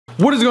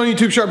What is going on,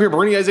 YouTube? Sharp here,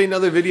 bringing you guys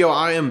another video.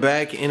 I am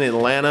back in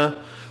Atlanta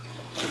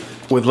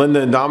with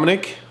Linda and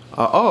Dominic.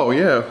 Oh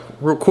yeah,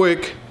 real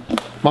quick.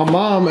 My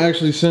mom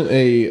actually sent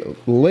a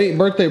late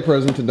birthday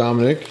present to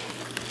Dominic.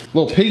 A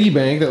little piggy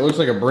bank that looks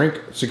like a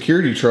Brink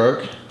security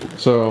truck.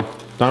 So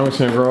Dominic's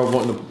gonna grow up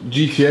wanting to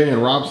GTA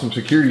and rob some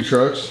security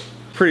trucks.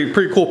 Pretty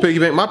cool piggy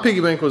bank. My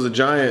piggy bank was a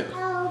giant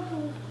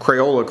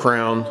Crayola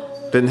crown.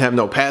 Didn't have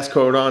no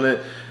passcode on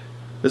it.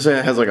 This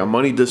thing has like a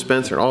money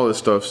dispenser and all this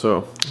stuff,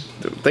 so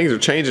things are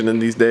changing in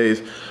these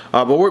days.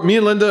 But me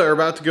and Linda are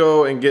about to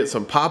go and get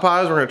some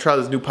Popeyes. We're gonna try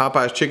this new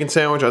Popeyes chicken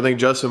sandwich. I think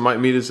Justin might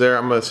meet us there.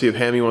 I'm gonna see if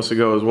Hammy wants to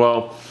go as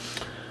well.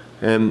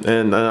 And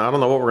I don't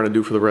know what we're gonna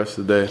do for the rest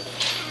of the day.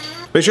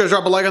 Make sure to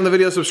drop a like on the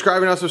video, subscribe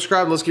if you're not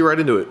subscribed, and let's get right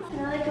into it. Can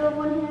I let go of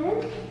one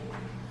hand?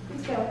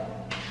 Let's go.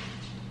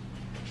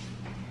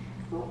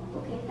 Oh,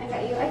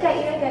 okay, I got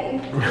you.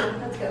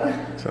 Let's go.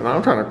 So now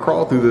I'm trying to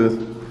crawl through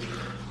this.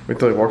 Wait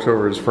till he walks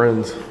over his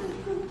friends.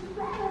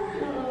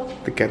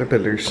 The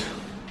caterpillars.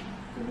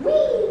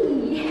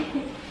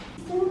 Whee!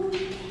 So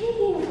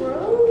big, bro.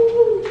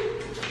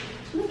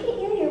 Look at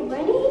you, you're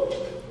running.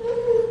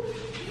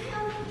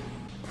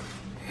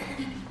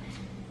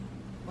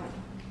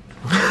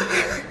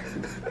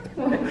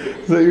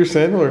 Is that your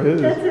sandal or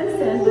his? That's his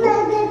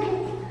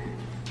sandal.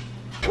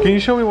 Can you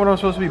show me what I'm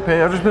supposed to be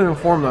painting? I've just been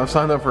informed that I've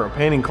signed up for a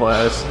painting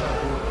class,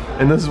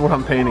 and this is what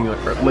I'm painting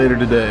like later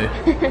today.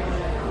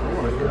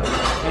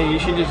 Hey, you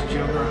should just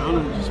joke around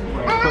and just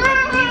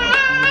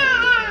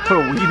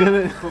Put weed in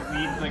it? put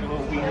weed, like little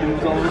weed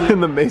dudes all in it.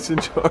 In the mason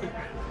jar.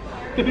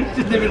 They'd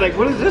be like,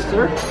 what is this,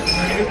 sir?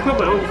 I put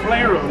my own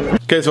flair on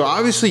it. Okay, so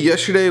obviously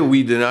yesterday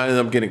we did not end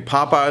up getting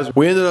Popeyes.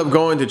 We ended up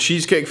going to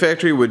Cheesecake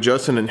Factory with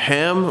Justin and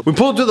Ham. We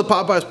pulled to the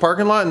Popeyes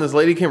parking lot and this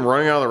lady came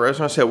running out of the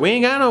restaurant and said, we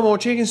ain't got no more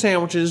chicken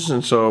sandwiches.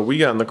 And so we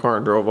got in the car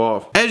and drove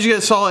off. As you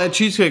guys saw at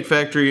Cheesecake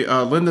Factory,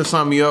 Linda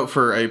signed me up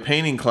for a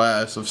painting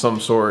class of some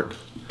sort.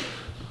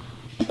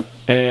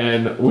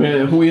 And we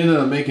ended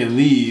up making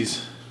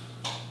these.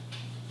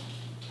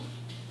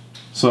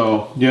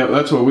 So, yeah,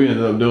 that's what we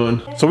ended up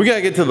doing. So we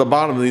gotta get to the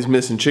bottom of these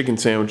missing chicken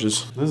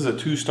sandwiches. This is a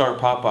 2-star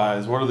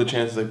Popeyes. What are the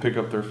chances they pick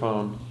up their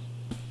phone?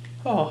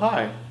 Oh,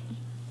 hi.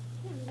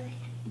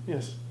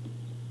 Yes.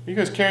 Are you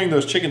guys carrying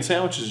those chicken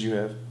sandwiches you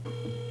have?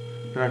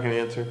 You're not gonna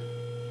answer.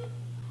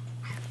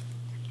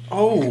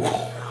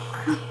 Oh.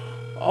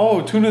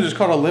 Oh, Tuna just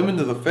caught a lemon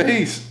to the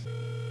face.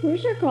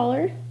 Where's your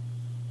collar?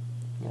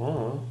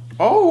 Oh.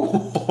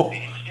 Oh.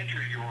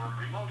 Enter your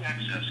remote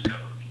access code.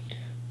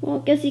 Well,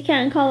 guess you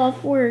can't call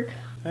off work.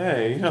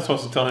 Hey, you're not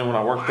supposed to tell anyone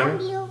I work there.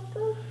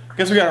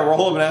 Guess we gotta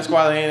roll up and ask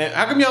why they ain't.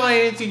 How come y'all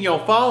ain't answering your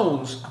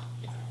phones?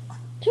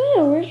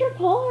 Tuna, where's your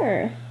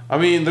collar? I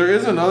mean, there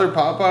is another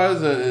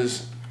Popeyes that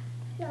is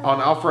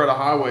on Alpharetta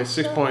Highway,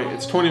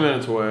 it's 20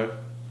 minutes away.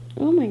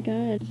 Oh my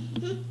god.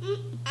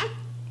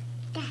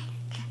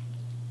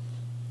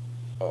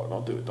 Oh,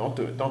 don't do it, don't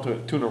do it, don't do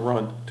it. Tuna,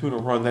 run. Tuna,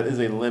 run. That is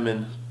a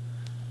lemon.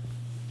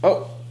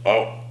 Oh,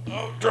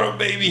 drunk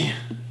baby.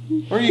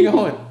 Where are you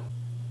going?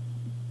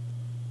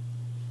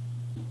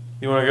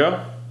 You want to go?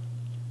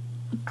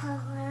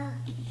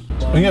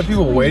 We got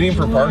people waiting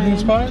for parking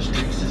spots?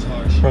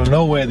 Bro,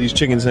 no way these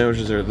chicken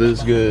sandwiches are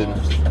this good.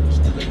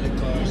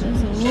 There's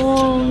a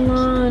long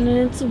line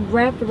and it's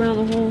wrapped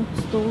around the whole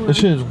store. This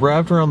shit is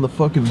wrapped around the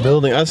fucking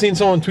building. I seen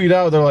someone tweet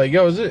out, they're like,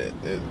 yo,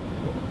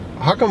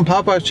 how come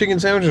Popeye's chicken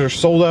sandwiches are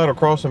sold out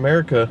across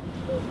America?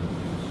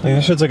 Like,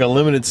 this shit's like a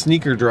limited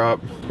sneaker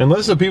drop.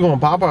 Unless the people in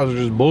Popeyes are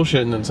just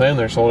bullshitting and saying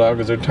they're sold out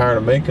because they're tired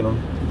of making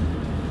them.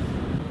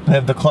 They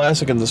have the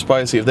classic and the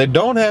spicy. If they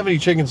don't have any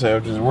chicken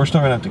sandwiches, we're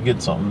still gonna have to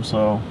get something,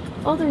 so.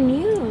 Oh, they're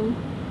new.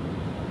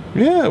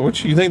 Yeah,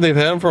 what, you think they've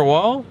had them for a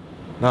while?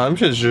 Nah, them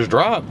shit's just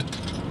dropped.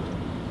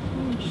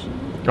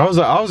 Oh,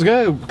 I was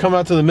gonna come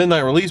out to the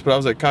midnight release, but I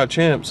was at COD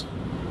Champs.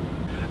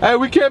 Hey,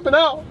 we camping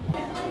out.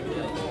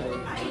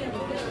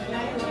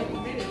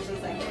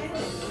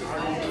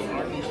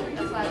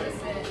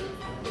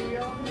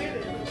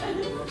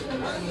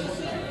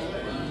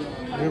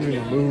 We haven't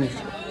even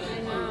moved.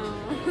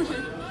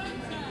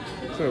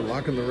 They're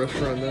locking the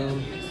restaurant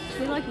down.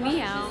 they locked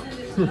me out.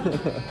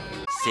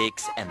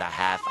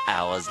 6.5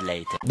 hours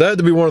later. That had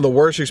to be one of the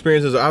worst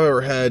experiences I've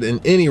ever had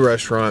in any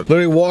restaurant.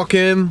 Literally walk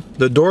in,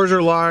 the doors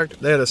are locked.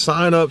 They had a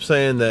sign up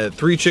saying that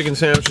 3 chicken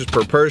sandwiches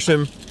per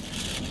person.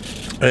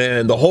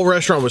 And the whole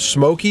restaurant was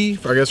smoky,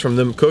 I guess from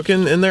them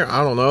cooking in there.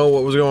 I don't know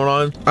what was going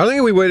on. I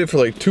think we waited for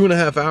like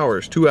 2.5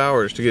 hours, 2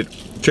 hours to get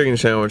chicken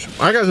sandwich.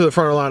 I got to the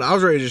front of the line, I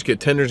was ready to just get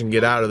tenders and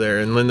get out of there.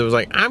 And Linda was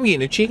like, I'm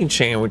getting a chicken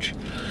sandwich.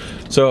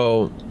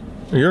 So,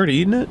 are you already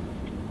eating it?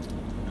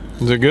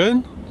 Is it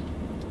good?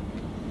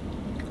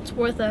 It's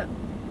worth it.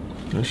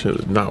 That shit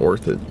was not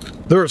worth it.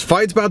 There was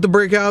fights about to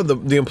break out.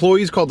 The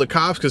employees called the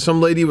cops because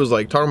some lady was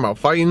like talking about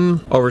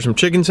fighting over some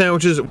chicken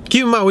sandwiches.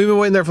 Keep in mind, we've been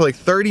waiting there for like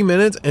 30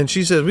 minutes and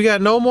she says, we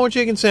got no more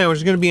chicken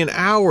sandwiches. It's gonna be an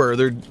hour.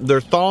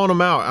 They're thawing them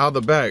out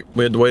the back.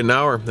 We had to wait an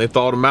hour. They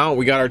thawed them out.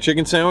 We got our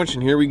chicken sandwich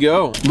and here we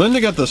go. Linda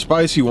got the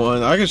spicy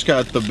one. I just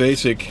got the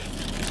basic.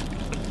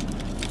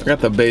 I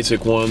got the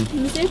basic one. Let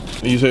me see.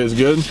 You say it's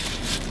good?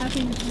 I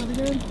think it's really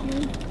good.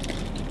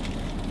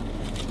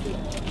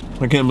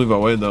 I can't believe I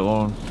waited that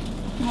long.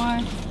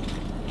 Why?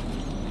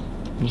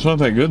 It's not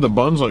that good. The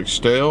bun's like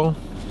stale.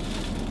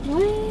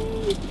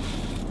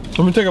 What?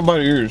 Let me take a bite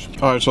of yours.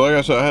 All right, so like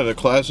I said, I had a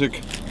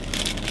classic.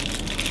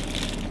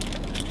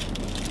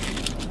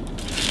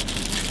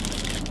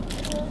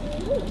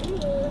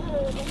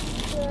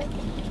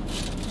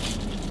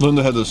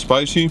 Linda had the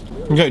spicy.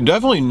 Okay,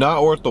 definitely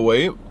not worth the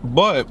wait,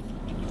 but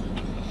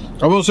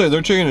I will say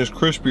their chicken is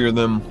crispier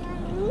than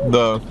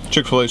the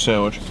Chick-fil-A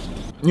sandwich.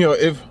 You know,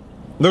 if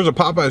there's a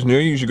Popeyes near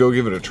you, you should go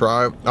give it a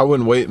try. I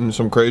wouldn't wait in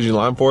some crazy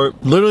line for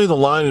it. Literally the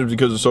line is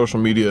because of social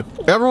media.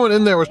 Everyone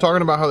in there was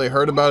talking about how they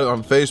heard about it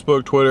on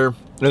Facebook, Twitter,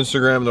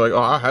 Instagram. They're like,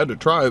 oh, I had to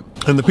try it.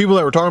 And the people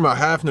that were talking about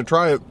having to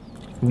try it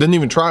didn't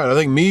even try it. I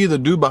think me, the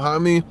dude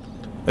behind me,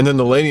 and then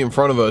the lady in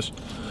front of us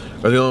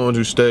are the only ones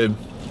who stayed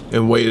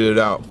and waited it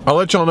out. I'll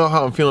let y'all know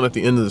how I'm feeling at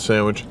the end of the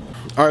sandwich.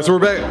 All right, so we're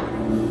back.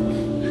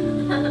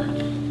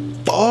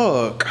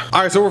 Fuck.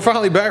 All right, so we're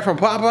finally back from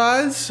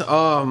Popeyes.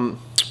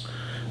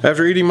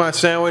 After eating my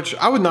sandwich,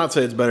 I would not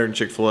say it's better than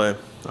Chick-fil-A.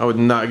 I would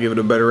not give it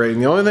a better rating.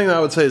 The only thing that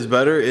I would say is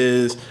better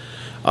is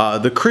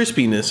the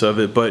crispiness of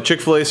it, but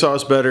Chick-fil-A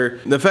sauce better.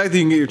 The fact that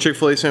you can get your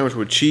Chick-fil-A sandwich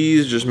with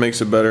cheese just makes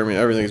it better. I mean,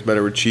 everything's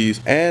better with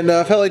cheese. And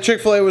I felt like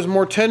Chick-fil-A was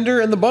more tender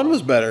and the bun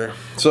was better.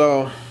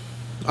 So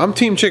I'm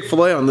team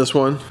Chick-fil-A on this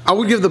one. I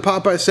would give the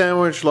Popeye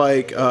sandwich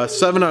like a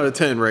 7 out of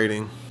 10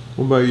 rating.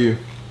 What about you?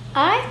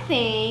 I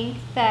think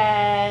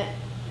that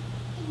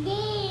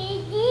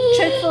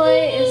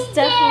Chick-fil-A is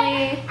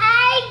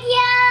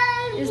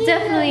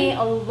definitely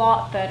a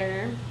lot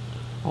better.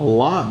 A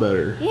lot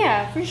better.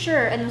 Yeah, for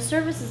sure. And the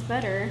service is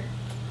better.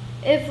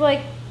 If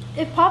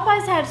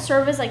Popeyes had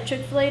service like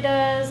Chick-fil-A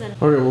does, and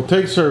Okay, well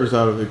take service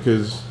out of it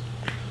because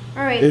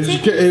all right,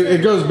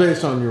 it goes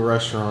based on your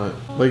restaurant.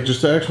 Like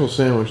just the actual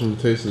sandwich and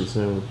the taste of the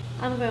sandwich.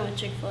 I'm going with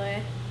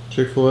Chick-fil-A.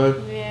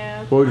 Chick-fil-A?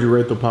 Yeah. What would you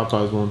rate the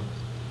Popeyes one?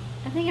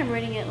 I think I'm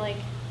rating it like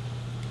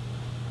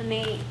an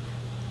 8.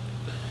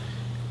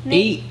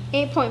 8.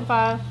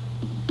 8.5.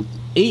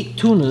 8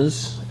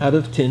 tunas out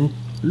of 10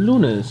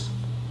 lunas.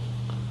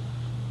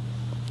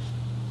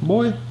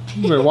 Boy,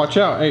 you better watch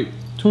out. Hey,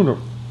 tuna.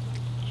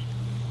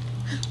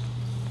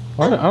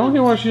 I don't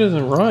get why she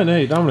doesn't run.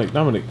 Hey,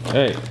 Dominic,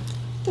 hey.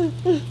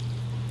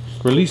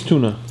 Release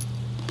tuna.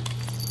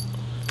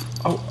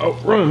 Oh,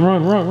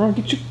 run.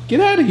 Get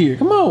out of here.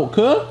 Come on,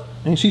 cuz.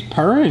 And she's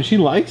purring. She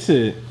likes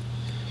it.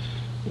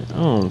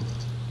 Oh.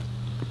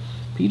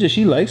 Peter,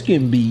 she likes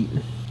getting beat.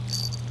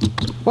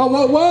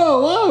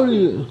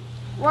 Whoa.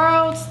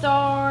 World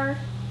Star.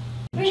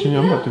 Actually,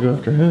 I'm about to go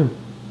after him.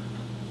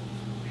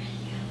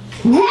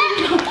 Where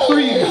are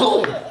you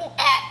going?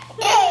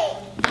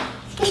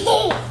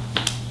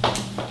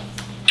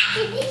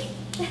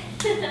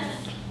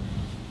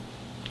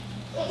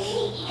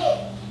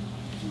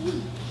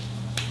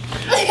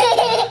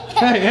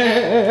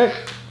 Hey.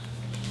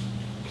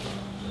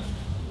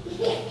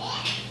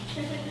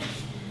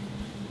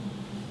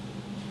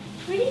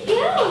 Where'd he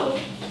go?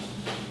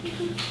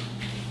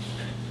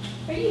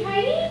 Are you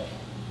hiding?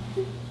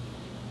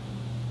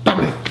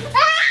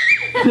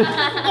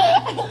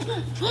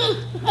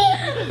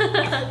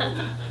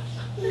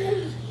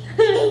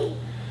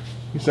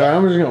 Sorry,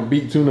 I'm just gonna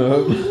beat tuna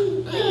up.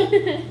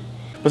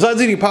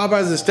 Besides eating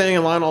Popeyes and staying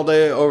in line all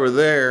day over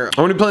there, I'm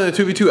gonna be playing the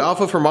 2v2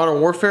 alpha for Modern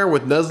Warfare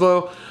with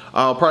Neslo.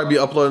 I'll probably be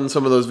uploading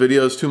some of those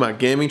videos to my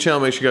gaming channel.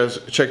 Make sure you guys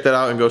check that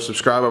out and go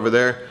subscribe over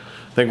there.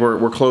 I think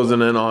we're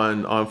closing in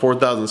on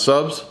 4,000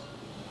 subs.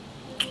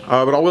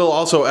 But I will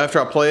also, after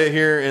I play it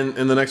here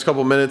in the next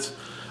couple minutes,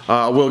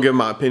 I will give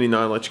my opinion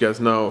on it and let you guys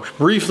know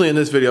briefly in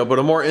this video, but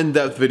a more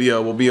in-depth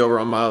video will be over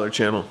on my other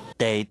channel.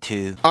 Day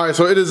 2. Alright,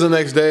 so it is the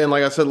next day, and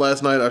like I said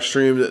last night, I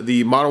streamed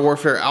the Modern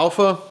Warfare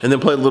Alpha, and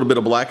then played a little bit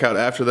of Blackout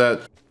after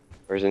that.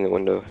 Where's in the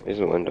window? He's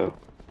in the window.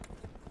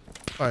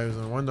 Oh, he was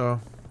in the window.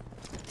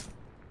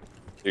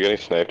 You're getting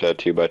sniped at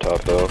too by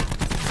top though.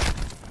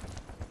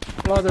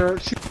 Mother.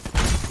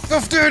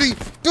 Duff Dirty!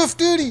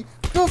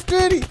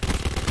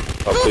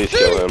 Oh, please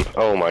kill him.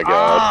 Oh my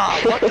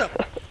god. What the?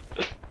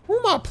 Who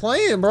am I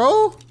playing,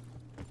 bro?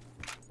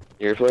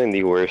 You're playing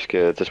the worst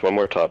kid. Just one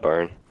more top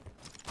barn.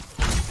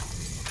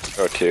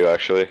 Oh, 2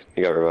 actually.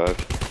 You got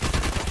revived.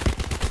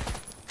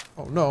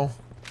 Oh no.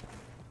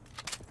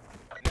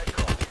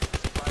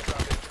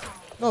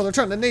 No, they're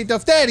trying to nade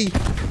Duff Daddy.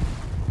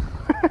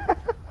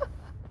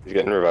 He's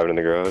getting revived in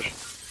the garage.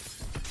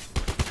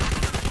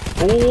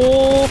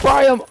 Oh,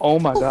 fry him! Oh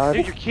my god.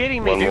 Dude, you're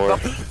kidding me, One dude. more.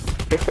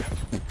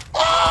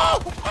 Oh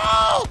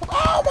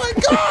my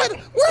god!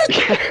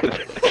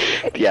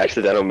 The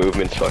accidental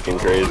movement's fucking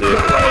crazy.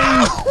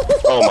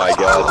 Oh my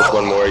god, just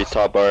one more. He's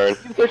top barn.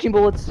 13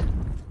 bullets.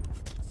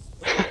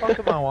 What the fuck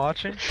am I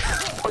watching?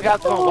 You're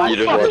just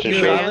watching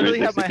Dude, show I literally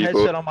have my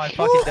headset on my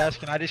fucking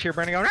desk and I just hear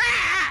Brandon going,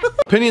 ah!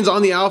 Opinions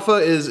on the alpha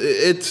is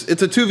it's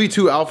a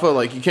 2v2 alpha.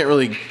 Like, you can't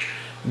really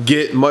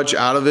get much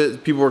out of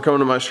it. People were coming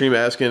to my stream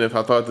asking if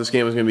I thought this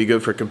game was going to be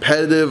good for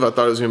competitive. I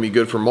thought it was going to be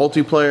good for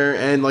multiplayer,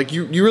 and like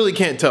you really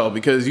can't tell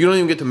because you don't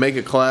even get to make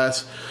a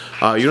class.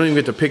 You don't even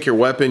get to pick your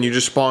weapon. You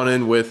just spawn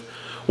in with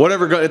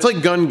whatever gun. It's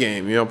like gun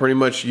game, you know. Pretty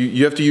much,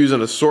 you have to use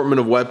an assortment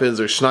of weapons.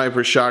 There's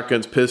snipers,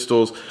 shotguns,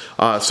 pistols,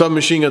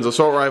 submachine guns,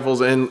 assault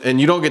rifles,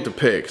 and you don't get to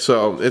pick.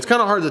 So it's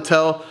kind of hard to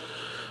tell.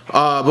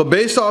 But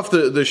based off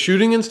the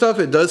shooting and stuff,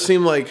 it does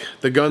seem like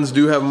the guns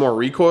do have more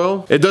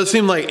recoil. It does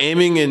seem like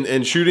aiming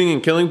and shooting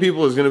and killing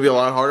people is going to be a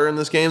lot harder in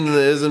this game than it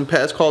is in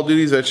past Call of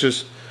Duties. That's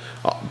just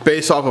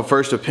based off of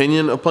first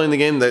opinion of playing the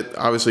game. That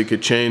obviously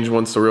could change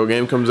once the real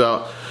game comes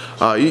out.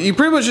 You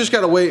pretty much just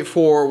got to wait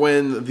for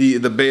when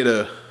the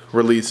beta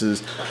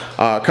releases,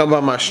 come by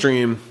my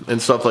stream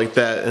and stuff like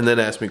that, and then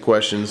ask me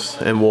questions,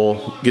 and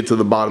we'll get to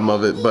the bottom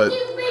of it. But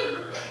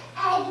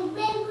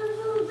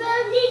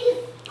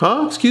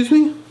huh? Excuse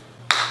me?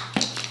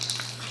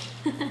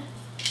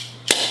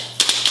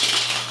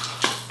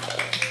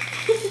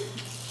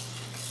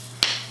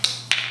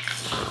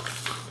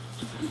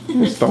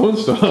 He's throwing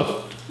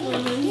stuff.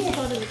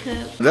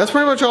 That's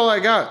pretty much all I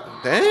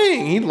got.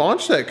 Dang, he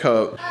launched that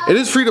cup. It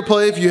is free to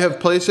play if you have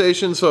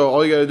PlayStation, so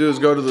all you gotta do is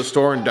go to the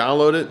store and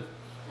download it.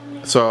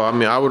 So, I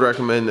mean, I would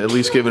recommend at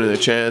least giving it a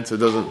chance. It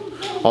doesn't,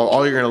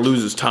 all you're gonna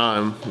lose is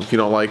time if you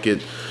don't like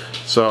it.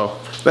 So,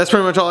 that's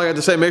pretty much all I got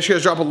to say. Make sure you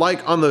guys drop a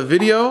like on the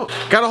video.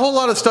 Got a whole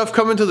lot of stuff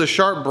coming to the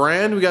Sharp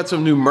brand. We got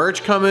some new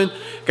merch coming.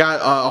 Got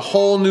a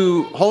whole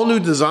new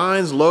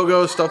designs,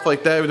 logos, stuff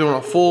like that. We're doing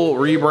a full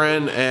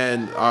rebrand,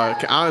 and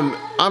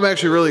I'm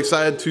actually really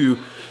excited to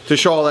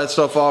show all that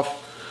stuff off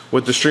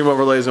with the stream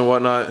overlays and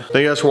whatnot.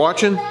 Thank you guys for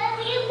watching,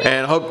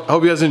 and hope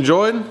you guys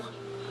enjoyed.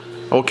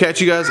 I'll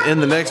catch you guys in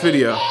the next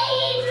video.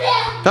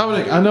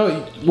 Dominic, I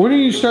know, when are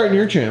you starting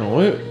your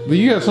channel?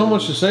 You got so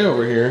much to say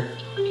over here.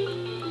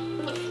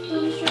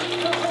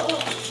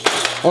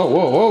 Oh,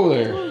 whoa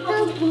there.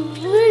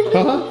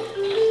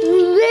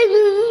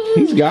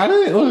 He's got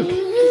it, look.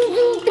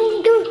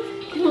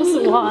 He wants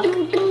to walk.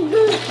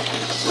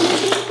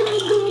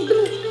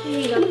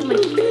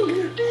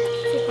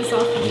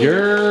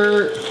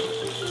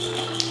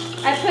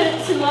 I put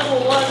it to level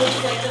 1, which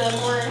is like the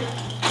more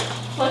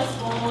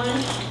flexible one.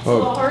 It's a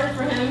little harder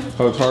for him.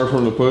 Oh, it's hard for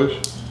him to push?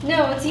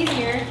 No, it's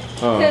easier.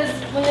 Because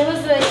when it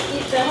was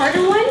the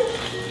harder one,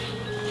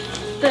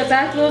 the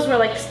back wheels were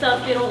like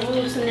stuck, they don't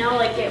move, so now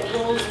like it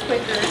rolls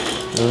quicker.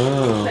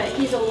 Oh. But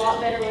he's a lot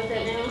better with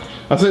it now.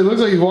 I say it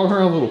looks like he's walking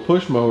around with a little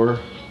push mower.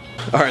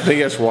 Alright, thank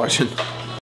you guys for watching.